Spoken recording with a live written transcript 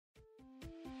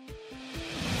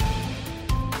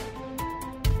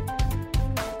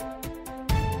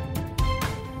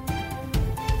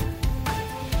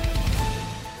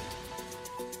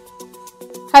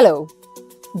Hello,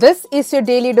 this is your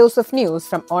daily dose of news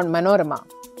from Onmanorama.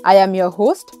 I am your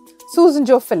host, Susan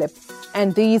Jo Philip,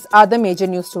 and these are the major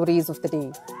news stories of the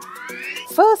day.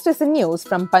 First is the news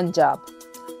from Punjab.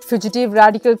 Fugitive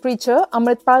radical preacher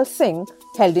Amritpal Singh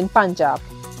held in Punjab.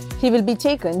 He will be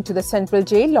taken to the central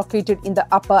jail located in the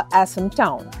upper Assam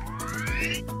town.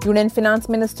 Union Finance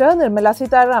Minister Nirmala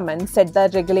Sitharaman said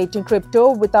that regulating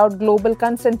crypto without global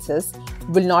consensus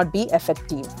will not be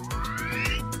effective.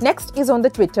 Next is on the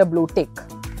Twitter blue tick.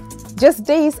 Just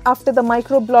days after the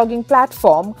microblogging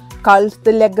platform culled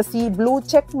the legacy blue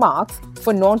check marks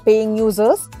for non-paying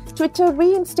users, Twitter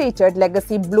reinstated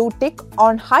legacy blue tick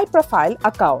on high-profile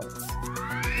accounts.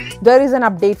 There is an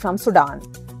update from Sudan.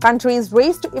 Countries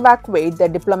race to evacuate their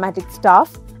diplomatic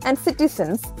staff and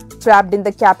citizens trapped in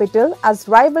the capital as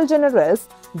rival generals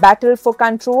battle for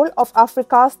control of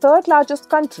Africa's third-largest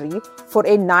country for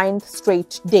a 9th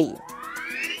straight day.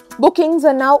 Bookings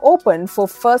are now open for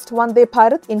first Vande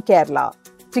Bharat in Kerala.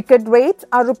 Ticket rates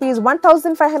are Rs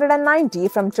 1,590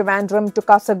 from Trivandrum to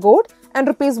Kasaragod and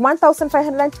Rs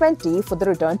 1,520 for the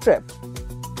return trip.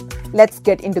 Let's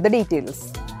get into the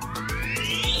details.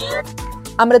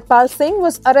 Amritpal Singh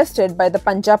was arrested by the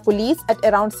Punjab police at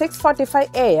around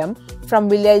 6:45 am from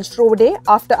village Rode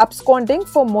after absconding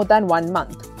for more than 1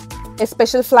 month. A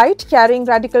special flight carrying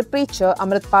radical preacher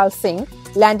Amritpal Singh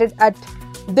landed at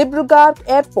Dibrugarh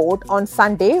Airport on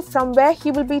Sunday, from where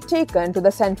he will be taken to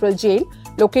the central jail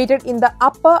located in the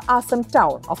upper Assam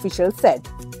town, officials said.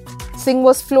 Singh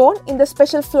was flown in the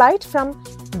special flight from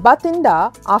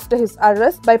Bathinda after his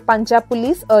arrest by Punjab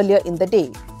police earlier in the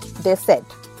day, they said.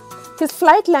 His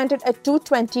flight landed at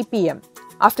 2:20 pm.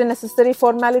 After necessary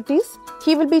formalities,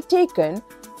 he will be taken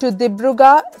to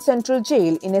Dibrugarh Central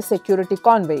Jail in a security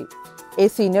convoy, a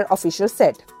senior official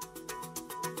said.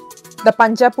 The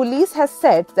Punjab police has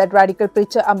said that radical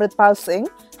preacher Amritpal Singh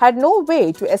had no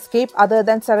way to escape other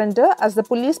than surrender as the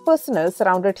police personnel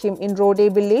surrounded him in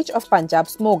Rode village of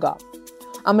Punjab's Moga.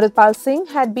 Amritpal Singh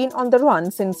had been on the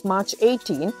run since March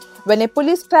 18 when a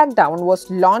police crackdown was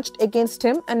launched against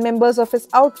him and members of his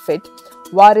outfit,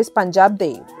 Waris Punjab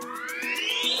Day.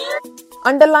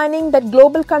 Underlining that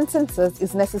global consensus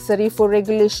is necessary for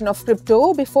regulation of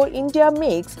crypto before India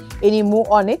makes any move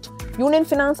on it, Union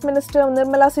Finance Minister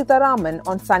Nirmala Sitharaman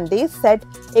on Sunday said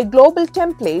a global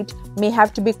template may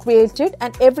have to be created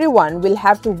and everyone will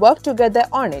have to work together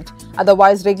on it,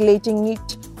 otherwise regulating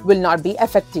it will not be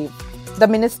effective. The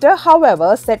minister,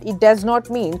 however, said it does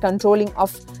not mean controlling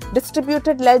of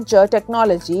distributed ledger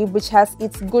technology, which has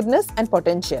its goodness and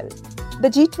potential. The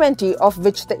G20, of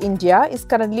which India is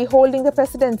currently holding the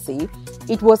presidency,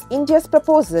 it was India's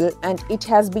proposal and it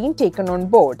has been taken on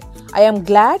board. I am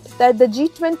glad that the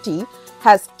G20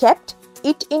 has kept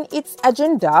it in its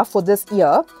agenda for this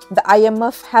year. The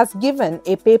IMF has given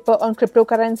a paper on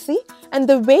cryptocurrency and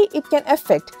the way it can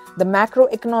affect the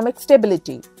macroeconomic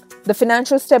stability. The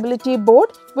Financial Stability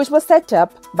Board, which was set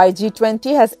up by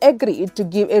G20, has agreed to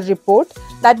give a report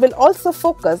that will also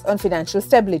focus on financial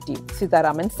stability,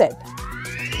 Sitharaman said.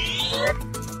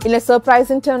 In a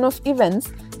surprising turn of events,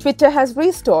 Twitter has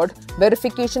restored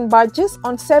verification badges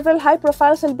on several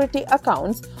high-profile celebrity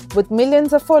accounts with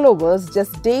millions of followers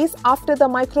just days after the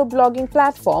microblogging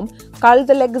platform culled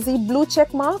the legacy blue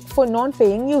check mark for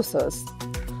non-paying users.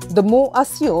 The move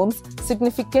assumes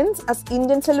significance as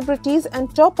Indian celebrities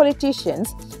and top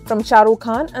politicians from Shah Rukh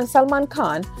Khan and Salman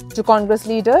Khan to Congress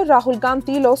leader Rahul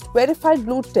Gandhi lost verified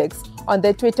blue ticks on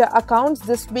their Twitter accounts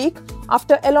this week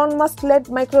after Elon Musk-led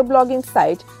microblogging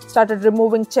site started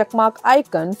removing checkmark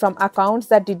icon from accounts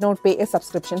that did not pay a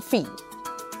subscription fee.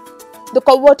 The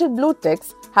coveted blue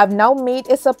ticks have now made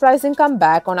a surprising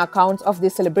comeback on accounts of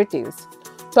these celebrities.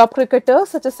 Top cricketers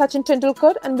such as Sachin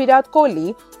Tendulkar and Virat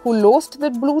Kohli, who lost the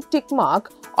blue tick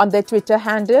mark on their Twitter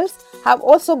handles, have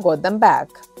also got them back.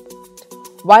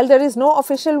 While there is no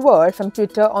official word from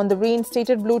Twitter on the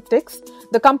reinstated blue ticks,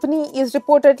 the company is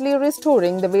reportedly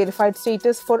restoring the verified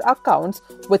status for accounts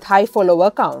with high follower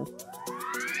count.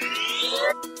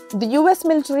 The US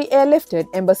military airlifted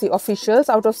embassy officials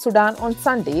out of Sudan on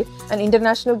Sunday, and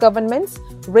international governments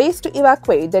raced to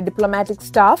evacuate their diplomatic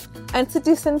staff and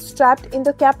citizens trapped in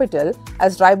the capital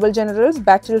as rival generals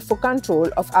battled for control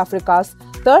of Africa's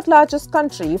third-largest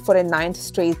country for a 9th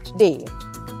straight day.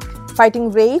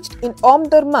 Fighting raged in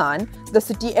Omdurman, the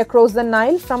city across the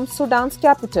Nile from Sudan's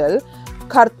capital,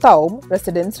 Khartoum,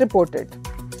 residents reported.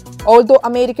 Although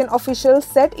American officials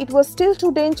said it was still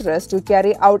too dangerous to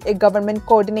carry out a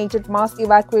government-coordinated mass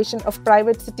evacuation of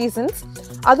private citizens,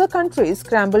 other countries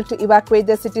scrambled to evacuate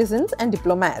their citizens and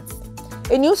diplomats.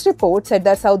 A news report said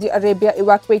that Saudi Arabia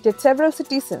evacuated several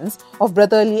citizens of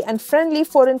brotherly and friendly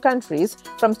foreign countries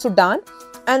from Sudan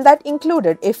and that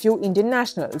included a few Indian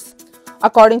nationals.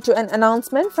 According to an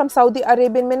announcement from Saudi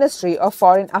Arabian Ministry of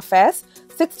Foreign Affairs,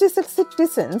 66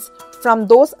 citizens from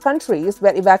those countries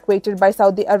were evacuated by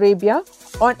Saudi Arabia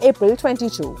on April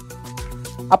 22.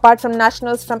 Apart from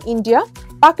nationals from India,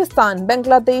 Pakistan,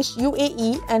 Bangladesh,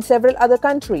 UAE and several other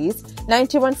countries,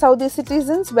 91 Saudi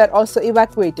citizens were also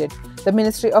evacuated, the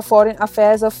Ministry of Foreign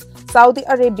Affairs of Saudi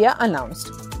Arabia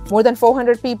announced. More than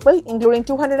 400 people, including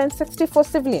 264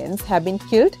 civilians, have been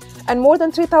killed and more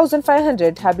than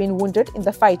 3,500 have been wounded in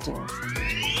the fighting.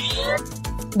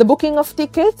 The booking of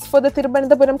tickets for the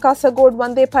Thiruvananthapuram-Kasaragod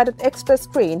Vande Bharat Express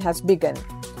train has begun.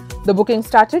 The booking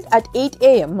started at 8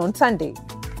 a.m. on Sunday.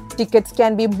 Tickets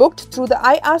can be booked through the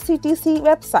IRCTC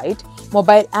website,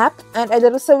 mobile app and at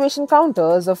the reservation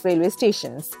counters of railway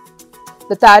stations.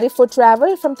 The tariff for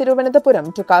travel from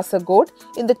Thiruvananthapuram to Kasaragod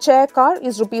in the chair car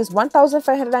is Rs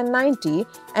 1,590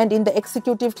 and in the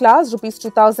executive class Rs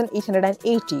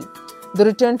 2,880. The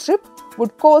return trip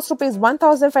would cost Rs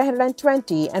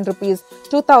 1,520 and Rs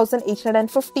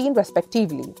 2,815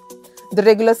 respectively. The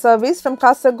regular service from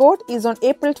Kasaragod is on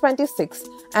April 26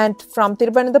 and from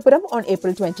Thiruvananthapuram on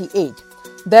April 28.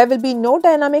 There will be no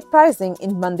dynamic pricing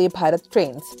in Vande Bharat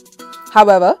trains.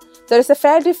 However, there is a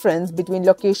fair difference between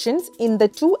locations in the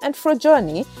to and fro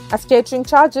journey as catering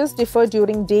charges differ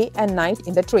during day and night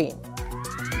in the train.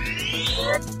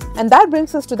 And that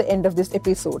brings us to the end of this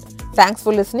episode. Thanks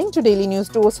for listening to Daily News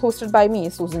Dose hosted by me,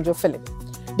 Susan Jo Philip.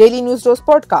 Daily News Dose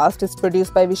podcast is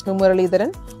produced by Vishnu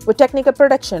Muralidharan with technical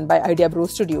production by Idea Bro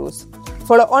Studios.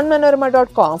 Follow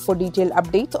Onmanorama.com for detailed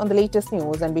updates on the latest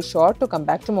news and be sure to come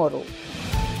back tomorrow.